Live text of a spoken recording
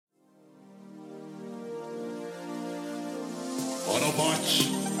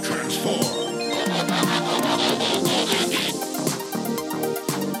Autobots, transform.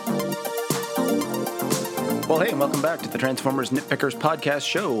 Well, hey, and welcome back to the Transformers Nitpickers podcast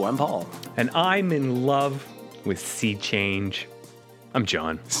show. I'm Paul. And I'm in love with sea change. I'm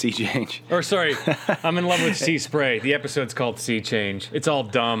John. Sea change. Or sorry, I'm in love with sea spray. The episode's called Sea Change. It's all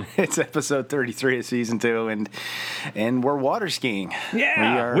dumb. It's episode 33 of season 2, and we're water skiing.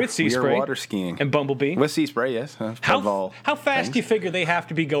 Yeah, with sea spray. We are water skiing. And Bumblebee. With sea spray, yes. How fast do you figure they have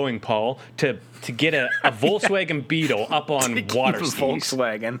to be going, Paul, to get a Volkswagen Beetle up on water skis?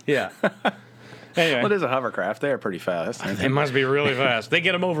 Volkswagen. Yeah. Anyway. Well, it is a hovercraft. They're pretty fast. It must be really fast. They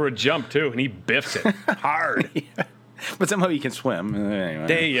get him over a jump, too, and he biffs it hard. Yeah. But somehow you can swim.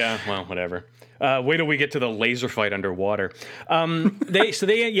 Anyway. Well, whatever. Wait till we get to the laser fight underwater. Sea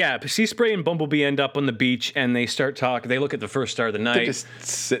Spray and Bumblebee end up on the beach, and they start talking. They look at the first star of the night. They're just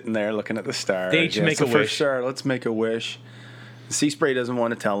sitting there looking at the stars. They each make a wish. First star, let's make a wish. Sea Spray doesn't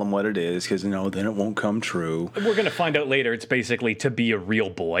want to tell them what it is because, then it won't come true. We're going to find out later it's basically to be a real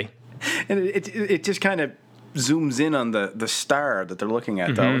boy. And it just kind of zooms in on the star that they're looking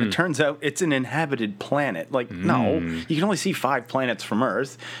at, though, and it turns out it's an inhabited planet. No, you can only see 5 planets from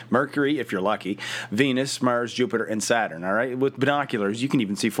Earth. Mercury, if you're lucky, Venus, Mars, Jupiter, and Saturn, all right? With binoculars, you can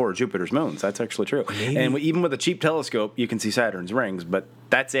even see 4 of Jupiter's moons. That's actually true. Maybe. And even with a cheap telescope, you can see Saturn's rings, but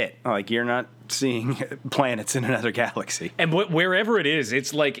that's it. You're not seeing planets in another galaxy. And wherever it is,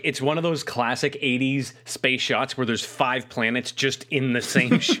 it's one of those classic 80s space shots where there's 5 planets just in the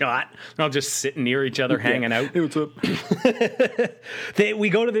same shot. They're all just sitting near each other, hanging out. Hey, what's up? We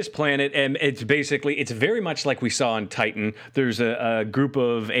go to this planet, and it's very much like we saw on Titan. There's a group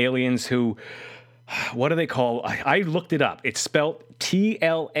of aliens who, what do they call? I looked it up. It's spelled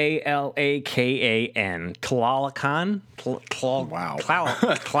Tlalakan. Tlalakan? Wow.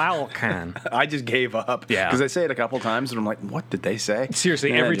 Tlalakan. I just gave up. Yeah. Because I say it a couple times, and I'm like, what did they say?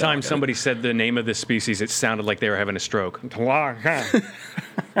 Seriously, every time somebody said the name of this species, it sounded like they were having a stroke. Tlalakan.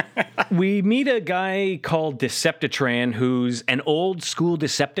 We meet a guy called Deceptitran, who's an old school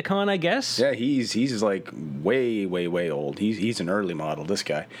Decepticon, I guess. Yeah, he's like way, way, way old. He's an early model, this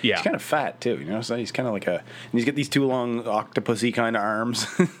guy. Yeah. He's kind of fat, too, so he's kind of like and he's got these 2 long octopusy kind of arms.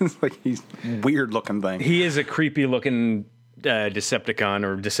 He's weird looking thing. He is a creepy looking Decepticon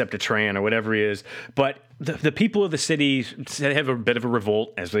or Deceptitran or whatever he is. But the people of the city have a bit of a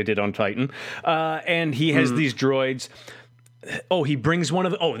revolt, as they did on Titan. And he has these droids. He brings one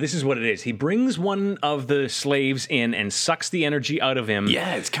of this is what it is. He brings one of the slaves in and sucks the energy out of him.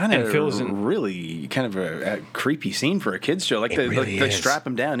 Yeah, it's kind of really kind of a creepy scene for a kid's show. They strap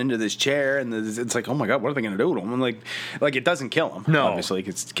him down into this chair, and it's like, oh my god, what are they going to do to him? And like it doesn't kill him. No, obviously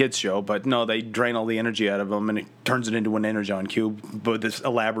it's a kid's show, but no, they drain all the energy out of him, and it turns it into an energon cube with this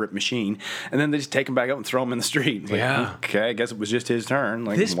elaborate machine, and then they just take him back out and throw him in the street. Okay, I guess it was just his turn.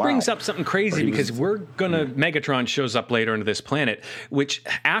 This brings up something crazy because Megatron shows up later into this planet, which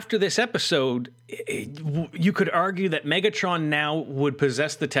after this episode, you could argue that Megatron now would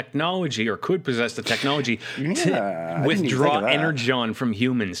possess the technology to withdraw energon from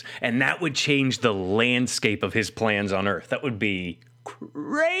humans, and that would change the landscape of his plans on Earth. That would be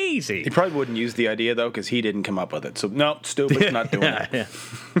crazy. He probably wouldn't use the idea, though, because he didn't come up with it. So, no, stupid, not doing it. Yeah.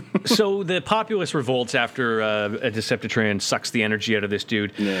 So the populace revolts after a Deceptitran sucks the energy out of this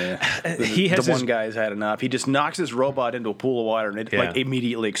dude. Yeah. The one guy's had enough. He just knocks his robot into a pool of water, and it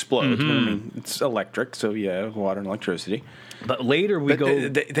immediately explodes. I mean, it's electric, so water and electricity. But later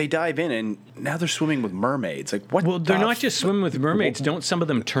they dive in, and now they're swimming with mermaids. What? Well, they're not just swimming with mermaids. Don't some of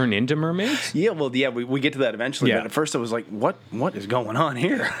them turn into mermaids? Yeah, we get to that eventually. Yeah. But at first I was like, what is going on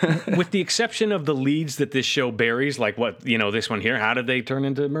here? With the exception of the leads that this show buries, like this one here, how did they turn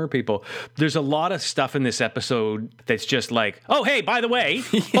into mer people? There's a lot of stuff in this episode that's just like, oh, hey, by the way,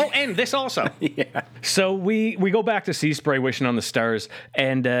 and this also. Yeah. So we go back to Sea Spray wishing on the stars,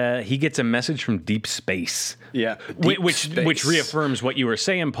 and he gets a message from deep space. Yeah, which reaffirms what you were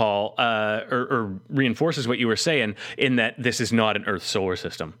saying, Paul, or reinforces what you were saying in that this is not an Earth solar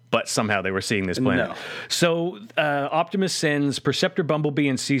system, but somehow they were seeing this planet. No. So Optimus sends Perceptor, Bumblebee,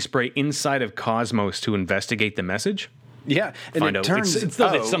 and Sea Spray inside of Cosmos to investigate the message. Yeah, and find out.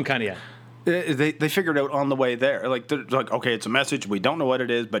 It's some kind of They figured out on the way there, they're like, okay, it's a message, we don't know what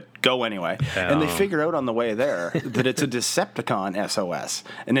it is, but go anyway. And they figured out on the way there that it's a Decepticon SOS,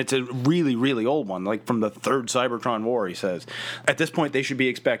 and it's a really, really old one, like from the 3rd Cybertron War, he says. At this point, they should be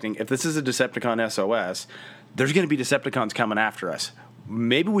expecting, if this is a Decepticon SOS, there's going to be Decepticons coming after us.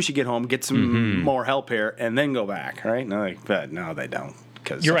 Maybe we should get home, get some more help here, and then go back, right? But no, they don't.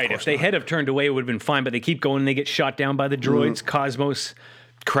 You're right. If they had have turned away, it would have been fine, but they keep going and they get shot down by the droids. Cosmos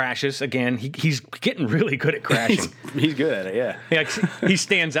crashes again. He's getting really good at crashing. He's good at it, yeah. He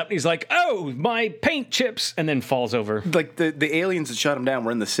stands up and he's like, "Oh, my paint chips," and then falls over. Like the aliens that shot him down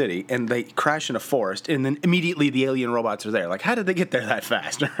were in the city, and they crash in a forest, and then immediately the alien robots are there. Like, how did they get there that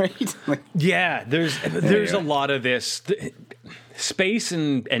fast? Right? Like, yeah, there's a lot of this. Space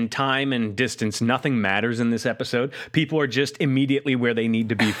and time and distance, nothing matters in this episode. People are just immediately where they need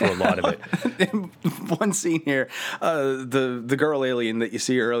to be for a lot of it. One scene here, the girl alien that you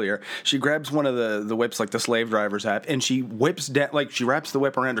see earlier, she grabs one of the whips like the slave drivers have, and she whips down, like she wraps the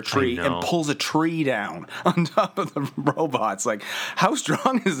whip around a tree and pulls a tree down on top of the robots. Like, how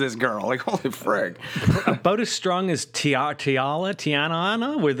strong is this girl? Like, holy frig. About as strong as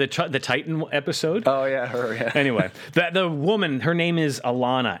Tiana, with the Titan episode. Oh yeah, her. Yeah. Anyway, the woman, her name is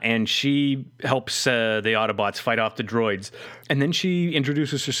Alana, and she helps the Autobots fight off the droids. And then she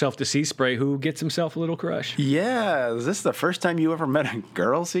introduces herself to Sea Spray, who gets himself a little crush. Yeah, is this the first time you ever met a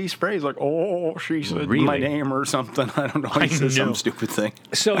girl, Sea Spray? He's like, oh, she said my name or something. I don't know. He says some stupid thing.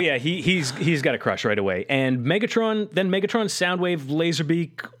 So yeah, he's got a crush right away. And Megatron, Soundwave,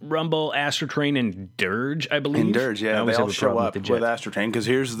 Laserbeak, Rumble, Astrotrain, and Dirge, I believe. And Dirge, yeah, they all show up with Astrotrain because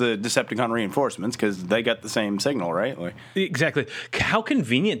here's the Decepticon reinforcements because they got the same signal, right? Like, exactly. How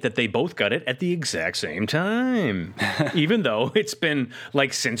convenient that they both got it at the exact same time, even though it's been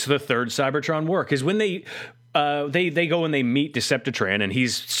like since the third Cybertron war. Because when they go and they meet Deceptitran, and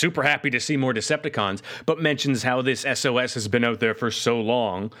he's super happy to see more Decepticons, but mentions how this SOS has been out there for so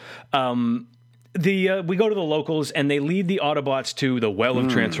long. We go to the locals, and they lead the Autobots to the Well of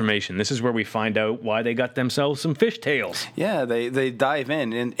Transformation. This is where we find out why they got themselves some fishtails. Yeah, they dive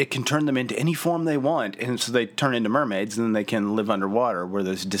in, and it can turn them into any form they want, and so they turn into mermaids, and then they can live underwater where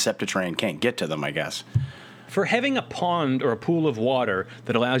this Deceptitran can't get to them, I guess. For having a pond or a pool of water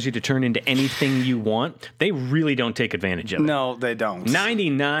that allows you to turn into anything you want, they really don't take advantage of it. No, they don't.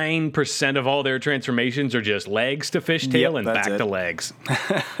 99% of all their transformations are just legs to fishtail and back to legs.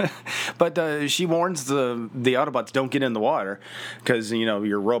 But she warns the Autobots, don't get in the water because,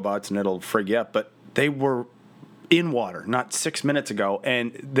 you're robots and it'll frig you up. But they were in water not 6 minutes ago,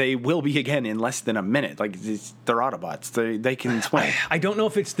 and they will be again in less than a minute. Like, they're Autobots. They can swim. I don't know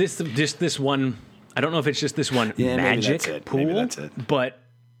if it's just this one... I don't know if it's just this one magic pool, maybe that's it. But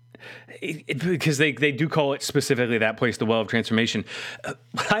because they do call it specifically that place, the Well of Transformation.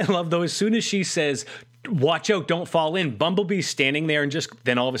 What I love, though, as soon as she says, "Watch out, don't fall in," Bumblebee's standing there and just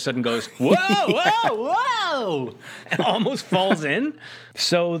then all of a sudden goes, "Whoa, whoa, whoa," and almost falls in.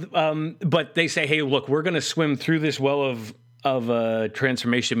 So, but they say, "Hey, look, we're going to swim through this well of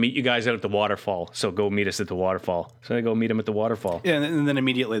transformation, meet you guys out at the waterfall. So go meet us at the waterfall." So they go meet them at the waterfall. Yeah, and then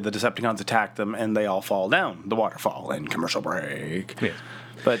immediately the Decepticons attack them, and they all fall down the waterfall. And commercial break. Yeah.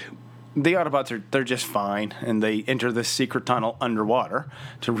 But the Autobots they're just fine, and they enter this secret tunnel underwater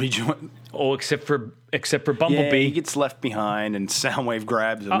to rejoin. Oh, except for Bumblebee. Yeah, he gets left behind, and Soundwave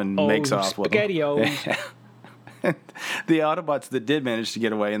grabs him and makes off with him. Spaghetti-O. The Autobots that did manage to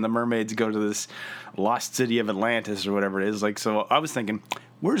get away, and the mermaids go to this lost city of Atlantis or whatever it is. Like, so I was thinking,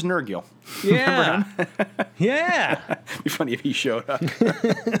 where's Nergil? Yeah. Yeah. It'd be funny if he showed up.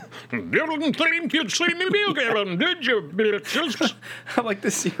 I like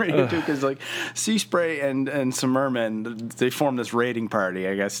this scene right here, too, because, like, Sea Spray and some mermen, they form this raiding party,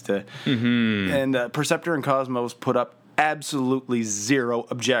 I guess, to... Mm-hmm. And Perceptor and Cosmos put up absolutely zero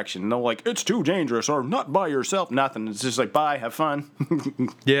objection. No, like, it's too dangerous or not by yourself, nothing. It's just like, bye, have fun.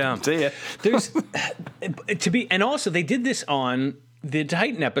 Yeah. See ya. There's and also they did this on the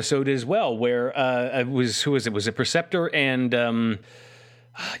Titan episode as well, where it was Was it Perceptor and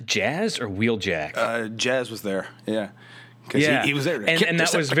Jazz or Wheeljack? Jazz was there, yeah. Yeah, he was there. And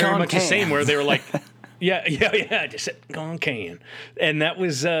that was very much the same, where they were like, yeah, Decepticon can. And that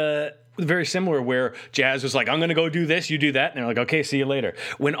was very similar, where Jazz was like, I'm going to go do this, you do that. And they're like, okay, see you later.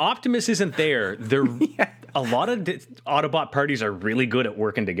 When Optimus isn't there, a lot of Autobot parties are really good at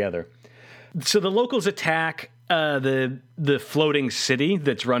working together. So the locals attack the floating city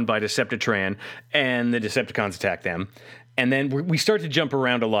that's run by Deceptitran, and the Decepticons attack them. And then we start to jump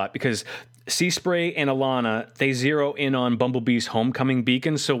around a lot because Sea Spray and Alana, they zero in on Bumblebee's homecoming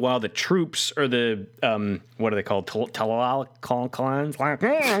beacon. So while the troops, or the, what are they called?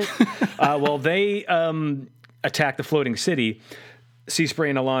 Well, they attack the floating city, Sea Spray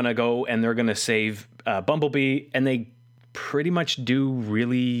and Alana go, and they're going to save Bumblebee, and they pretty much do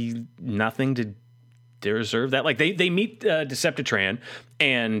really nothing to deserve that. Like, they meet Deceptitran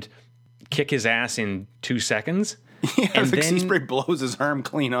and kick his ass in 2 seconds. Yeah, it's like Sea Spray blows his arm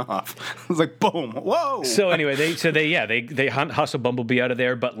clean off. It's like boom, whoa. So anyway, they hustle Bumblebee out of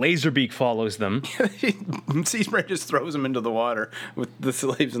there, but Laserbeak follows them. Sea Spray just throws him into the water with the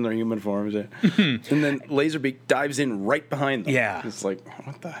slaves in their human forms, and then Laserbeak dives in right behind them. Yeah, it's like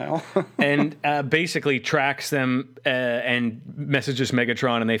what the hell? And basically tracks them and messages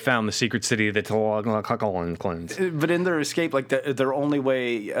Megatron, and they found the secret city of the Taloglans. But in their escape, like their only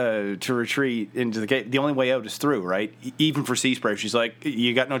way to retreat into the cave, the only way out is through, right? Even for Sea Spray, she's like,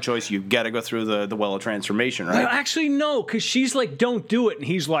 you got no choice. You got to go through the well of transformation, right? Well, actually, no, because she's like, don't do it, and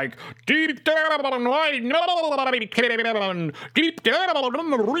he's like, deep down, deep down.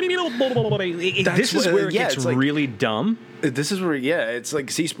 This is where it gets really dumb. This is where, it's like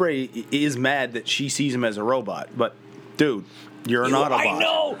Sea Spray is mad that she sees him as a robot, but dude, you're an Autobot. I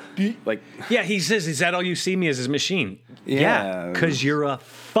know. Like, yeah, he says, "Is that all you see me as? His machine?" Yeah, because you're a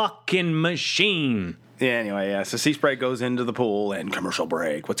fucking machine. Yeah, anyway, so Sea Spray goes into the pool and commercial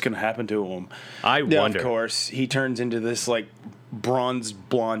break. What's going to happen to him? I wonder. Of course, he turns into this, like, bronze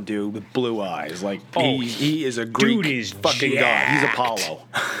blonde dude with blue eyes. Like, he is a Greek fucking god. He's Apollo.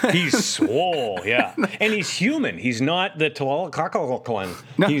 He's swole, yeah. And he's human. He's not the Taloglans.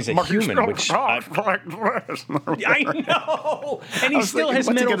 No, he's a human, which... I know! And he still has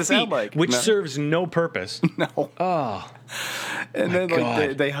metal feet, like? Which serves no purpose. No. Oh. And then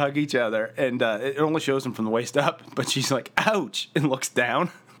like they hug each other, and it only shows him from the waist up, but she's like, ouch, and looks down.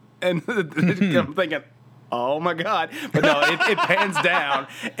 And I'm thinking, oh my God. But no, it pans down,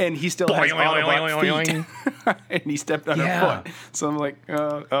 and he still has Autobot feet. And he stepped on her foot. So I'm like,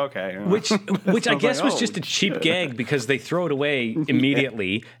 okay. Which I guess was just a cheap gag because they throw it away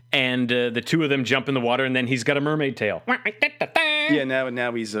immediately, and the two of them jump in the water, and then he's got a mermaid tail. Yeah,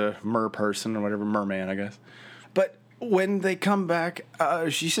 now he's a mer person or whatever, merman, I guess. But when they come back,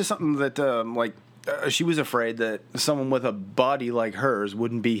 she says something that, she was afraid that someone with a body like hers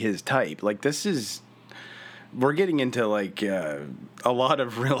wouldn't be his type. Like, we're getting into, like, a lot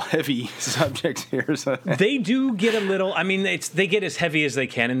of real heavy subjects here. So. They do get a little, they get as heavy as they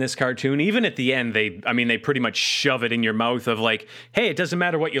can in this cartoon. Even at the end, they pretty much shove it in your mouth of like, hey, it doesn't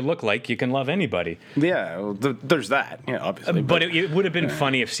matter what you look like, you can love anybody. Yeah, well, there's that, obviously. But it would have been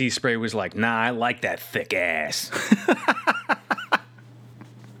funny if Sea Spray was like, nah, I like that thick ass.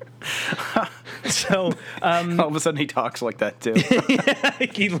 So all of a sudden he talks like that too.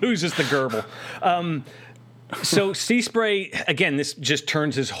 He loses the gerbil. So Sea Spray, again, this just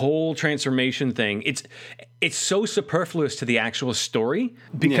turns his whole transformation thing. It's so superfluous to the actual story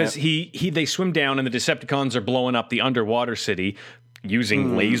because they swim down and the Decepticons are blowing up the underwater city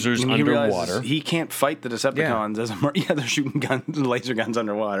using lasers underwater. He can't fight the Decepticons as a merman. Yeah, they're shooting laser guns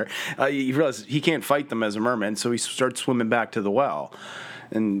underwater. You realize he can't fight them as a merman, so he starts swimming back to the well.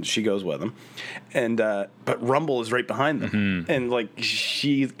 And she goes with him, and but Rumble is right behind them, and like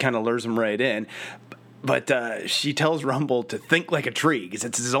she kind of lures him right in. But she tells Rumble to think like a tree because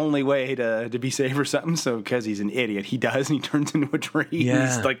it's his only way to be safe or something. So because he's an idiot, he does, and he turns into a tree. Yeah.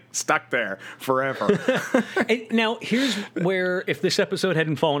 He's like stuck there forever. Now, here's where, if this episode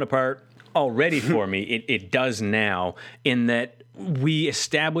hadn't fallen apart already for me, it does now, in that we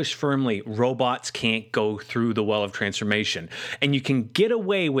establish firmly robots can't go through the well of transformation. And you can get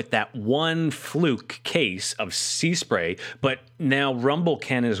away with that one fluke case of Sea Spray, but now Rumble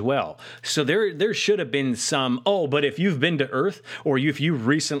can as well. So there should have been some, but if you've been to Earth or if you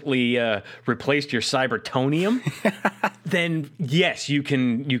recently replaced your Cybertonium, then yes, you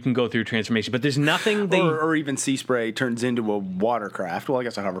can go through transformation. But there's nothing or even Sea Spray turns into a watercraft. Well, I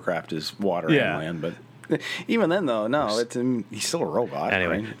guess a hovercraft is water and land, but even then, though, no, he's still a robot.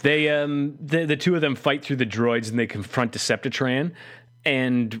 Anyway, right? they the two of them fight through the droids and they confront Decepticon,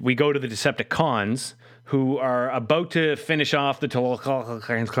 and we go to the Decepticons, who are about to finish off the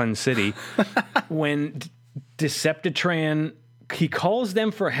Taloglans city when Decepticon, he calls them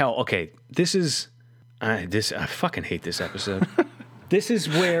for help. Okay, I fucking hate this episode. This is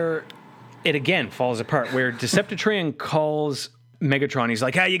where it again falls apart. Where Decepticon calls Megatron, he's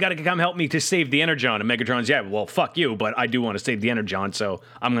like, hey, you gotta come help me to save the Energon. And Megatron's, yeah, well, fuck you, but I do want to save the Energon, so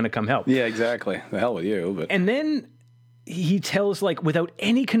I'm gonna come help. Yeah, exactly. The hell with you. But and then he tells, like, without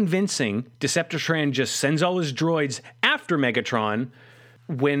any convincing, Decepticon just sends all his droids after Megatron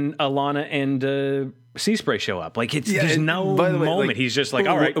when Alana and Sea Spray show up. Like, there's no moment. Like, he's just like,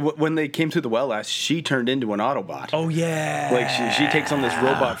 all right. When they came through the well last, she turned into an Autobot. Oh, yeah. Like, she takes on this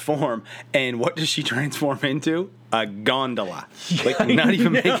robot form, and what does she transform into? A gondola. Like, not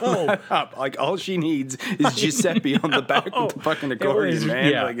even making that up. Like, all she needs is Giuseppe on the back with the fucking accordion,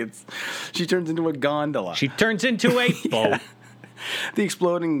 man. Yeah. Like, she turns into a gondola. She turns into a boat. The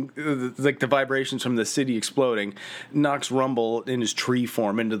exploding, like the vibrations from the city exploding, knocks Rumble in his tree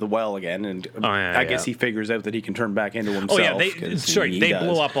form into the well again, and I guess he figures out that he can turn back into himself. Oh yeah, they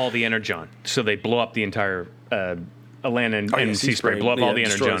blow up all the Energon, so they blow up the entire Alana and Sea Spray, blow up all the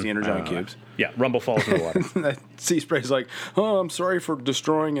Energon. The Energon cubes. Yeah, Rumble falls in the water. Sea Spray's like, oh, I'm sorry for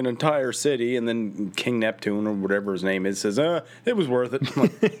destroying an entire city, and then King Neptune or whatever his name is says, it was worth it. I'm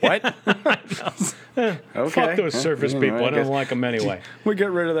like, what? Okay. Fuck those surface people. I don't like them anyway. We get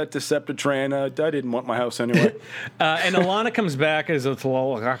rid of that Deceptitran. I didn't want my house anyway. And Alana comes back as a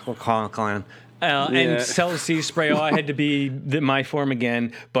clan. And tells Sea Spray, I had to be my form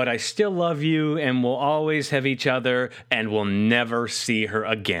again, but I still love you, and we'll always have each other, and we'll never see her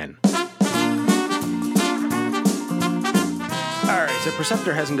again. All right, so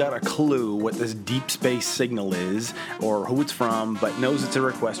Perceptor hasn't got a clue what this deep space signal is or who it's from, but knows it's a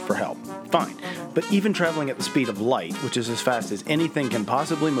request for help. Fine. But even traveling at the speed of light, which is as fast as anything can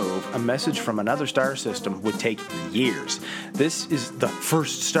possibly move, a message from another star system would take years. This is the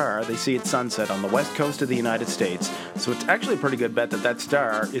first star they see at sunset on the west coast of the United States, so it's actually a pretty good bet that that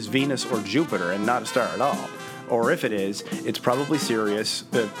star is Venus or Jupiter and not a star at all. Or if it is, it's probably Sirius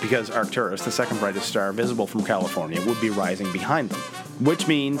because Arcturus, the second brightest star visible from California, would be rising behind them. Which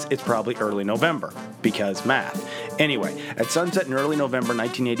means it's probably early November, because math. Anyway, at sunset in early November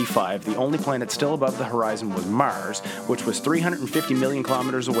 1985, the only planet still above the horizon was Mars, which was 350 million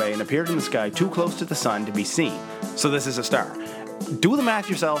kilometers away and appeared in the sky too close to the sun to be seen. So this is a star. Do the math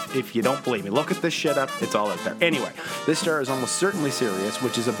yourself if you don't believe me. Look at this shit up. It's all out there. Anyway, this star is almost certainly Sirius,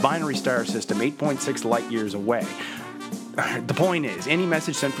 which is a binary star system 8.6 light years away. The point is, any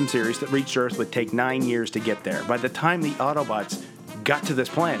message sent from Sirius that reached Earth would take 9 years to get there. By the time the Autobots got to this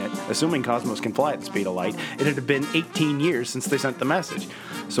planet, assuming Cosmos can fly at the speed of light, it had been 18 years since they sent the message.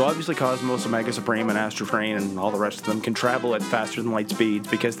 So obviously Cosmos, Omega Supreme, and Astro Train, and all the rest of them can travel at faster than light speeds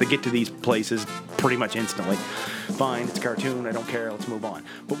because they get to these places pretty much instantly. Fine, it's a cartoon, I don't care, let's move on.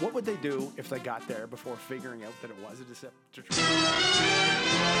 But what would they do if they got there before figuring out that it was a Decepticon?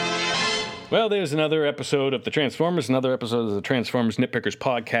 Well, there's another episode of the Transformers, another episode of the Transformers Nitpickers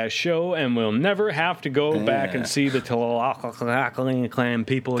podcast show, and we'll never have to go back and see the Clan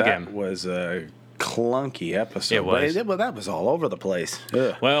people again. That was a clunky episode. It was. Well, that was all over the place.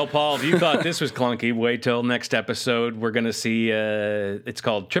 Ugh. Well, Paul, if you thought this was clunky, wait till next episode. We're going to see, it's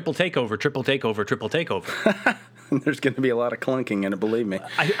called Triple Takeover, Triple Takeover, Triple Takeover. There's going to be a lot of clunking in it, believe me.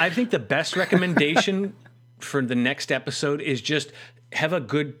 I think the best recommendation for the next episode is just have a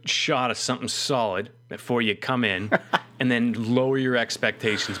good shot of something solid before you come in, and then lower your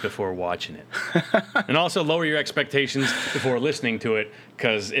expectations before watching it. And also lower your expectations before listening to it,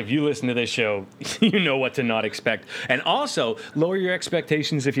 because if you listen to this show, you know what to not expect. And also lower your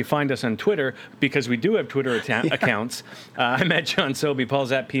expectations if you find us on Twitter, because we do have Twitter accounts. I'm at John Sobey,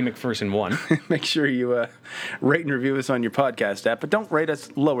 Paul's at P. McPherson1. Make sure you rate and review us on your podcast app, but don't rate us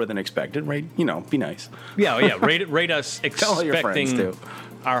lower than expected. Rate, be nice. Yeah, rate us expecting Tell all your friends too.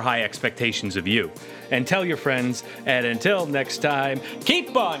 Our high expectations of you. And tell your friends, and until next time,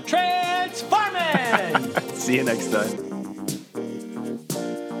 keep on transforming! See you next time.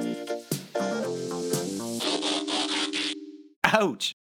 Ouch!